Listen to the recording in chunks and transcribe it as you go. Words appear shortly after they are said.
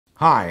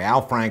Hi,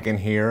 Al Franken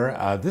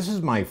here. This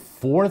is my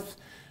fourth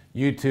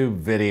YouTube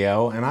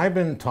video, and I've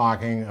been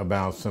talking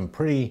about some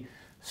pretty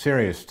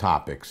serious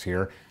topics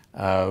here.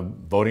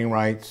 Voting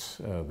rights,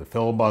 the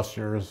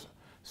filibusters,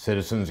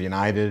 Citizens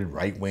United,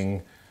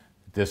 right-wing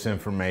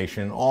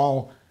disinformation,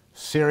 all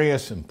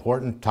serious,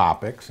 important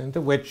topics into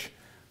which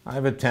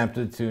I've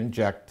attempted to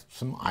inject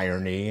some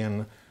irony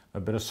and a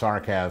bit of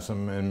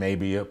sarcasm and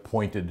maybe a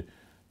pointed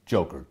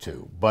joke or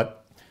two.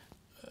 But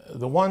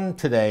the one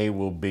today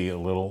will be a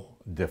little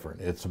different.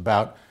 It's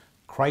about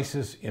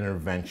crisis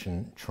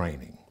intervention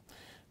training.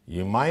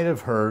 You might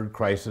have heard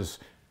crisis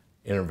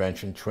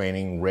intervention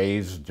training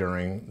raised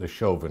during the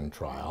Chauvin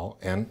trial,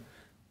 and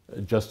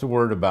just a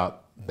word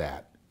about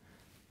that.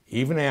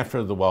 Even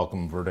after the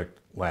welcome verdict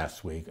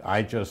last week,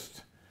 I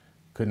just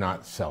could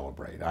not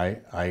celebrate.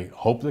 I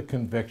hope the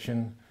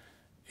conviction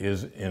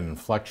is an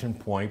inflection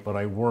point, but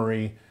I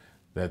worry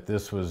that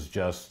this was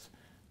just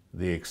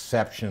the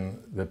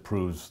exception that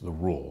proves the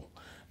rule.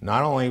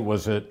 Not only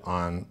was it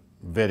on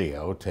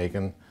video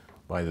taken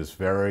by this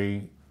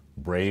very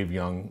brave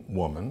young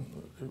woman,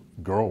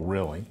 girl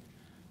really,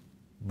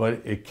 but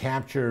it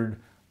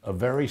captured a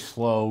very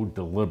slow,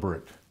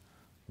 deliberate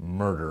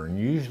murder. And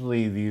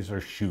usually these are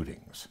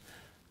shootings.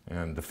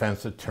 And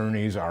defense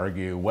attorneys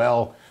argue,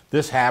 well,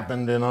 this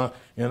happened in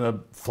a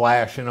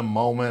flash, in a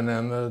moment,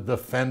 and the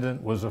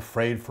defendant was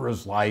afraid for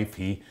his life.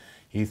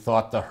 He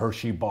thought the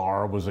Hershey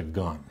bar was a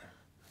gun.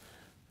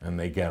 And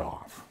they get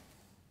off.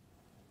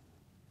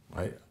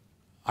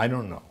 I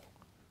don't know.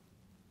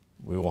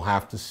 We will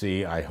have to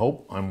see. I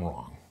hope I'm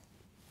wrong.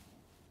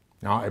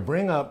 Now, I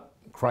bring up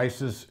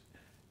crisis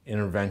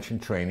intervention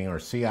training, or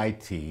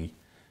CIT,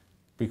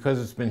 because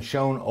it's been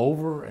shown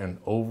over and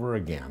over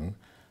again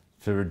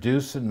to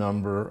reduce the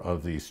number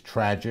of these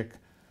tragic,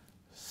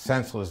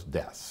 senseless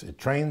deaths. It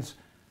trains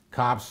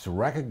cops to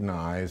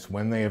recognize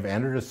when they have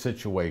entered a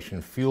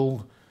situation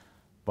fueled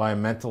by a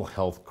mental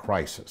health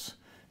crisis,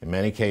 in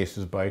many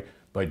cases by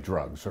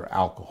drugs or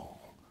alcohol.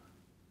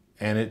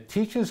 And it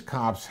teaches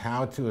cops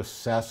how to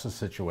assess a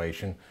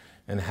situation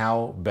and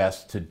how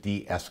best to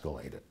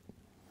de-escalate it.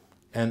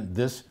 And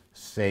this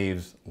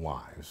saves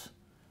lives,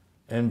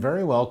 and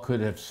very well could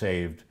have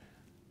saved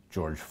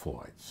George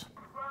Floyd's.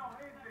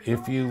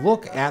 If you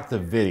look at the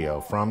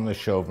video from the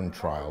Chauvin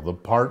trial, the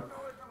part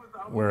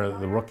where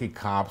the rookie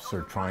cops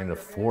are trying to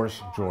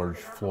force George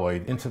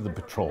Floyd into the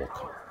patrol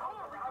car.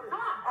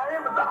 I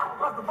am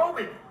Dr.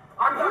 Bobby.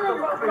 I'm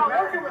Dr. Bobby.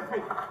 Working with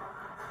me.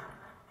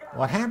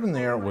 What happened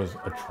there was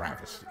a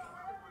travesty.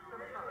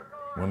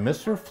 When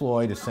Mr.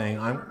 Floyd is saying,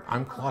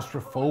 I'm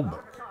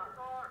claustrophobic,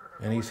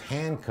 and he's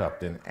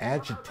handcuffed and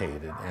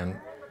agitated and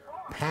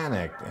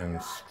panicked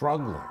and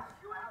struggling,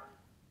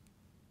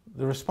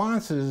 the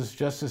response is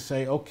just to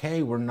say,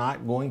 okay, we're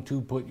not going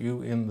to put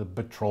you in the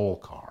patrol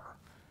car.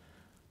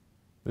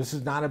 This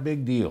is not a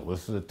big deal.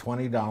 This is a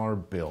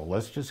 $20 bill.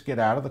 Let's just get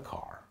out of the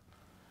car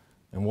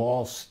and we'll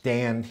all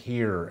stand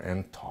here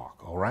and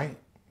talk, all right?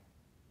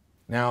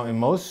 Now, in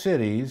most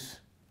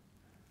cities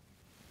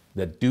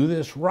that do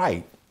this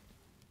right,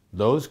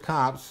 those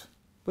cops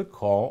would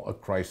call a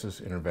crisis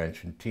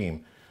intervention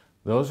team.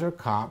 Those are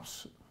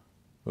cops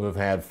who have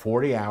had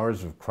 40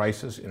 hours of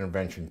crisis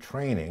intervention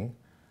training,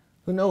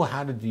 who know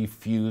how to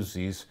defuse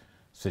these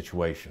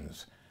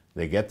situations.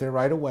 They get there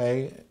right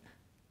away,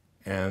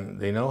 and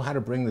they know how to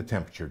bring the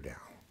temperature down.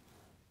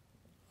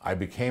 I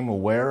became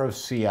aware of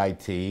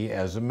CIT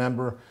as a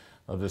member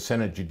of the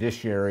Senate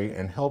Judiciary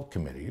and Health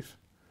Committees,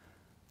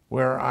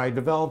 where I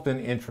developed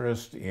an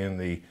interest in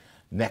the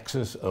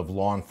nexus of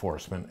law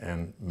enforcement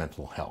and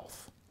mental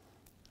health.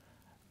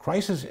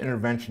 Crisis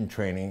intervention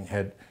training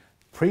had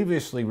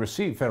previously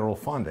received federal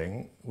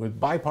funding with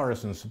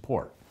bipartisan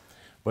support,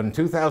 but in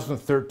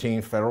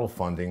 2013 federal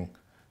funding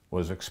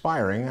was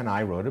expiring, and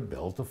I wrote a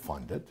bill to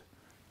fund it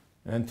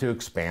and to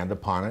expand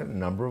upon it in a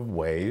number of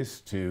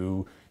ways,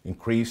 to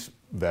increase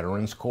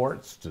veterans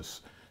courts, to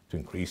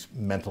increase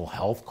mental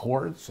health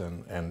courts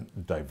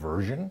and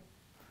diversion.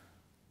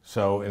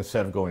 So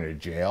instead of going to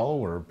jail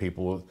where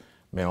people with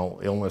mental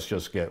illness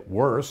just get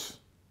worse,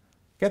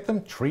 get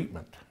them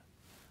treatment,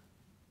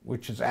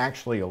 which is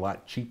actually a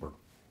lot cheaper.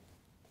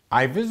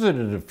 I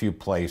visited a few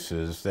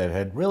places that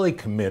had really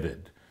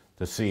committed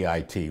to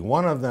CIT.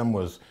 One of them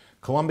was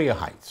Columbia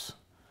Heights,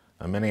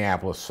 a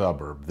Minneapolis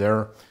suburb.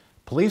 Their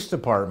police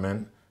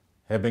department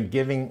had been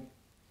giving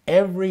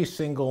every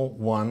single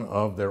one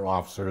of their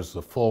officers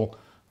the full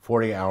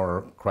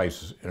 40-hour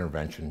crisis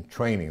intervention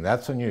training.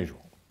 That's unusual.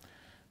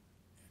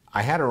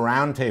 I had a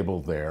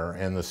roundtable there,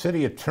 and the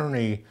city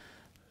attorney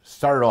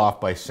started off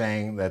by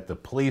saying that the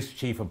police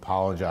chief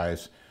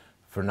apologized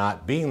for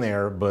not being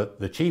there, but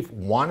the chief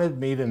wanted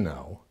me to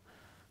know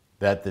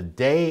that the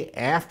day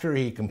after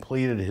he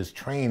completed his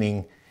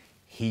training,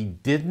 he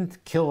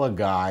didn't kill a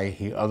guy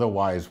he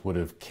otherwise would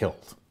have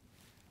killed.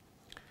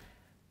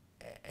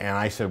 And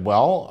I said,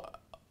 well,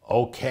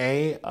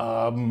 okay,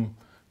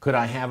 could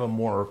I have a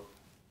more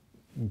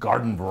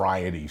garden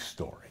variety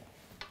story?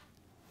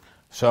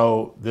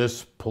 So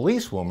this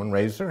policewoman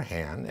raised her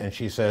hand and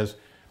she says,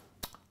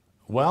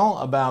 Well,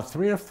 about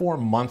 3 or 4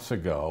 months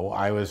ago,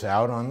 I was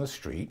out on the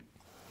street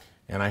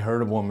and I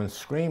heard a woman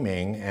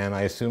screaming, and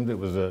I assumed it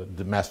was a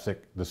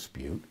domestic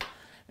dispute.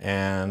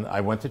 And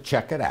I went to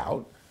check it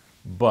out,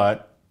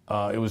 but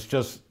it was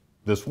just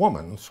this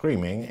woman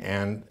screaming.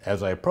 And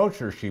as I approached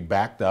her, she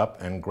backed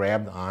up and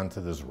grabbed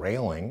onto this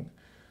railing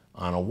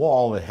on a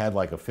wall that had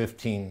like a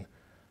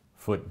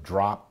 15-foot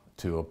drop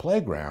to a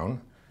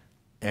playground.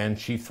 And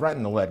she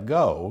threatened to let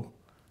go.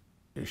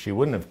 She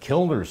wouldn't have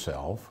killed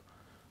herself,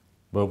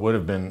 but would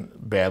have been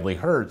badly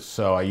hurt.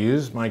 So I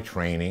used my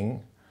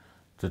training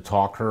to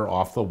talk her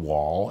off the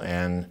wall,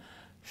 and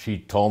she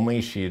told me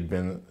she had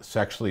been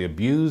sexually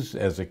abused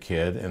as a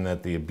kid and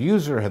that the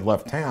abuser had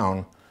left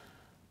town,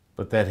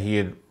 but that he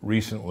had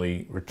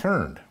recently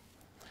returned.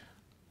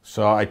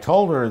 So I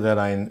told her that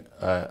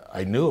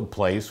I knew a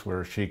place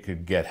where she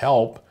could get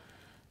help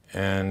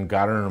and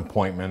got her an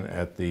appointment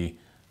at the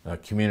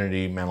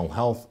community mental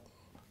health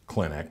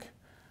clinic.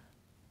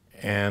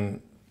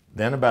 And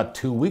then about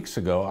 2 weeks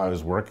ago, I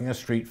was working a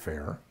street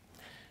fair,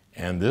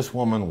 and this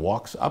woman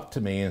walks up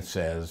to me and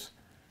says,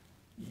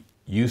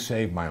 "You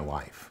saved my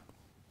life."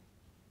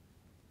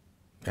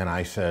 And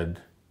I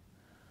said,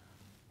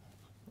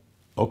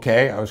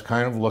 okay, I was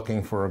kind of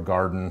looking for a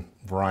garden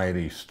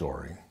variety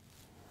story.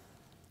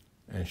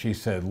 And she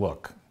said,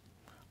 "Look,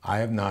 I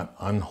have not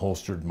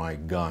unholstered my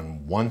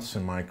gun once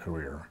in my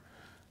career,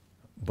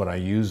 but I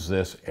use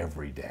this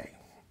every day."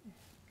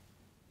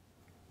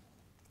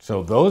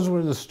 So those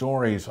were the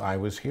stories I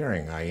was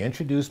hearing. I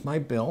introduced my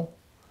bill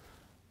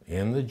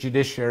in the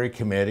Judiciary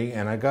Committee,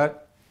 and I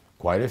got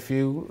quite a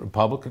few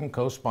Republican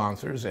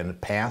co-sponsors, and it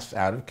passed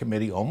out of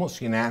committee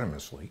almost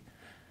unanimously.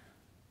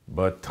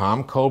 But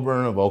Tom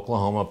Coburn of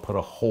Oklahoma put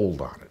a hold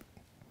on it,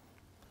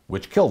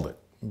 which killed it,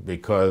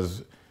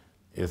 because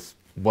it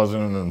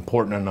wasn't an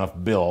important enough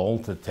bill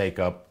to take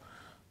up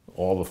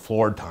all the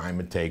floor time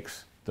it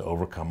takes to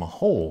overcome a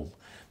hold.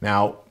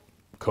 Now,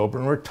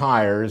 Coburn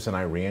retires, and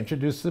I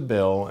reintroduce the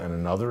bill, and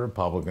another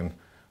Republican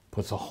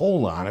puts a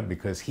hold on it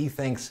because he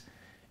thinks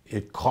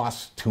it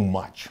costs too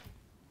much,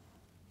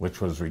 which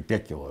was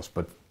ridiculous.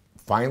 But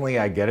finally,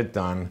 I get it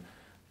done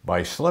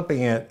by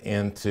slipping it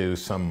into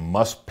some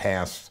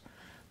must-pass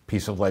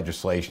piece of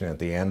legislation at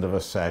the end of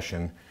a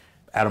session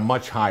at a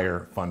much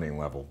higher funding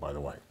level, by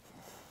the way.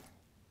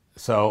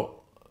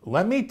 So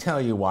let me tell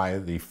you why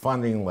the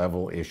funding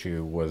level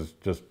issue was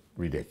just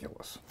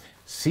ridiculous.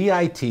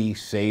 CIT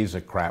saves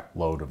a crap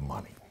load of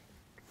money.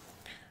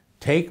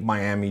 Take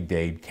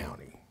Miami-Dade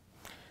County.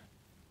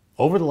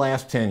 Over the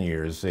last 10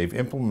 years, they've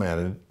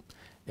implemented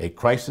a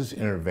crisis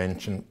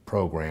intervention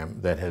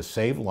program that has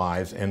saved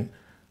lives and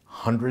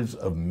hundreds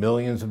of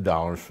millions of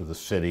dollars for the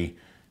city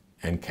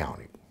and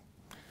county.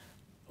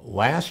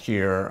 Last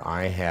year,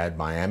 I had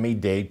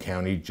Miami-Dade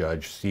County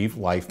Judge Steve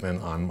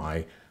Leifman on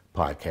my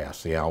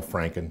podcast, the Al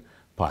Franken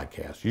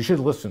podcast. You should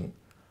listen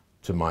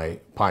to my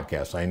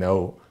podcast. I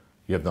know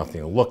you have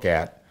nothing to look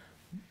at,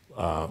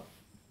 but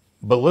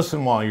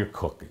listen while you're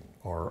cooking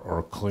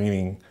or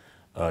cleaning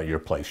your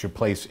place. Your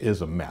place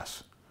is a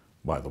mess,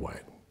 by the way.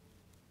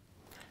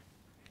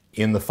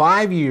 In the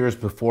 5 years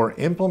before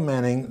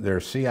implementing their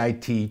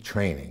CIT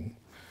training,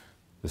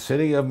 the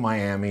city of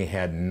Miami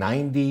had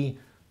 90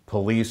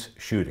 police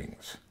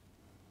shootings,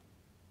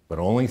 but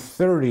only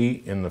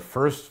 30 in the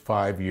first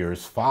 5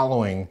 years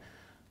following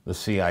the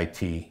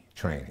CIT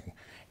training.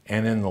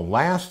 And in the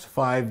last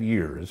 5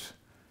 years,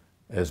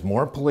 as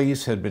more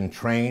police had been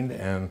trained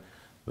and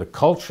the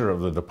culture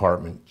of the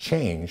department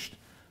changed,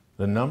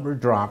 the number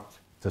dropped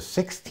to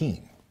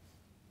 16.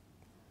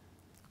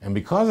 And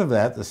because of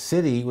that, the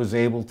city was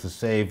able to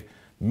save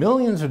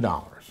millions of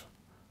dollars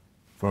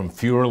from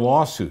fewer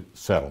lawsuit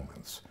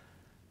settlements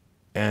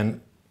and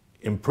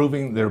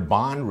improving their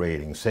bond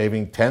rating,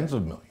 saving tens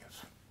of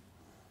millions.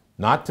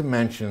 Not to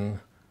mention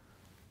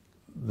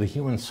the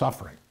human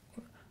suffering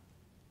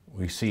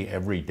we see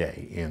every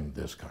day in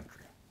this country.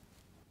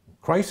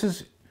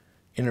 Crisis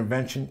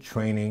intervention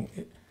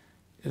training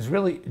is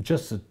really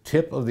just the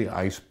tip of the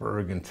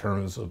iceberg in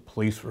terms of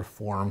police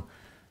reform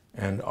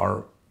and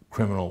our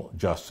criminal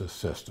justice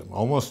system.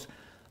 Almost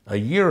a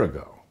year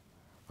ago,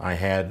 I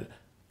had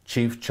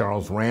Chief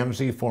Charles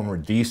Ramsey, former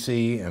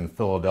DC and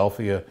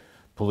Philadelphia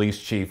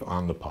police chief,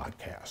 on the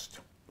podcast.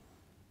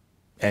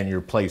 And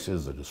your place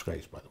is a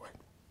disgrace, by the way.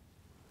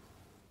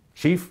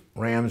 Chief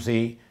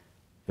Ramsey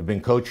had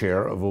been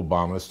co-chair of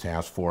Obama's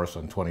task force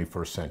on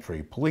 21st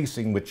century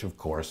policing, which of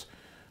course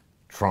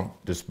Trump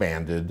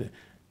disbanded,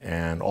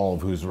 and all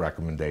of whose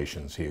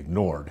recommendations he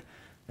ignored.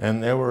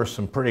 And there were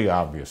some pretty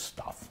obvious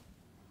stuff.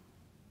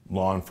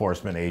 Law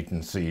enforcement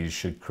agencies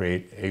should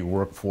create a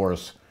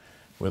workforce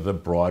with a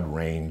broad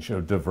range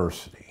of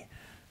diversity.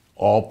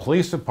 All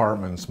police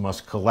departments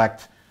must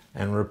collect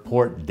and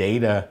report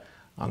data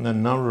on the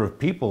number of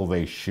people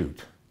they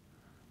shoot,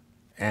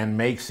 and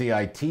make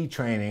CIT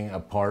training a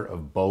part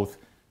of both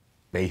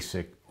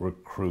basic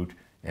recruit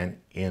and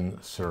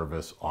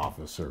in-service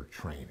officer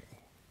training.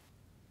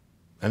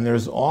 And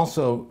there's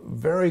also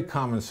very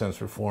common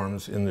sense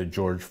reforms in the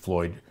George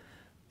Floyd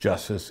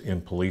Justice in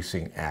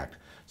Policing Act,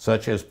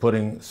 such as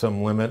putting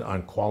some limit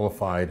on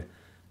qualified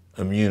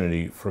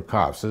immunity for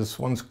cops. This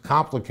one's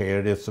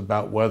complicated. It's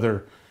about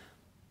whether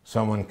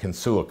someone can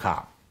sue a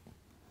cop.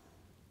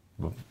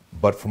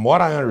 But from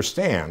what I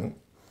understand,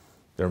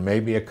 there may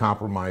be a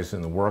compromise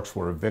in the works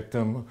where a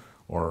victim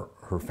or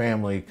her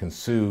family can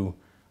sue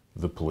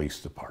the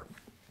police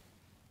department.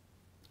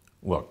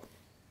 Look,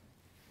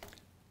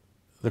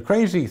 the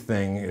crazy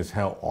thing is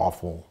how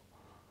awful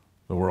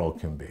the world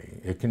can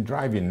be. It can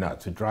drive you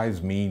nuts. It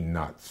drives me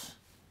nuts.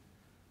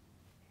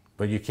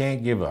 But you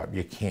can't give up.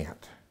 You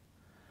can't.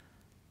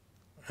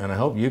 And I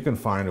hope you can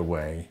find a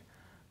way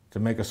to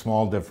make a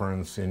small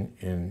difference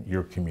in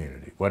your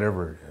community,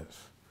 whatever it is.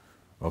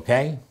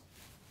 Okay?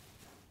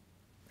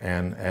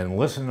 And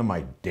listen to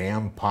my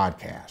damn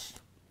podcast.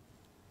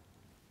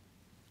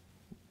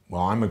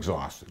 Well, I'm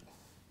exhausted.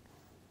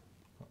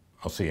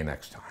 I'll see you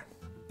next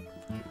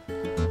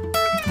time.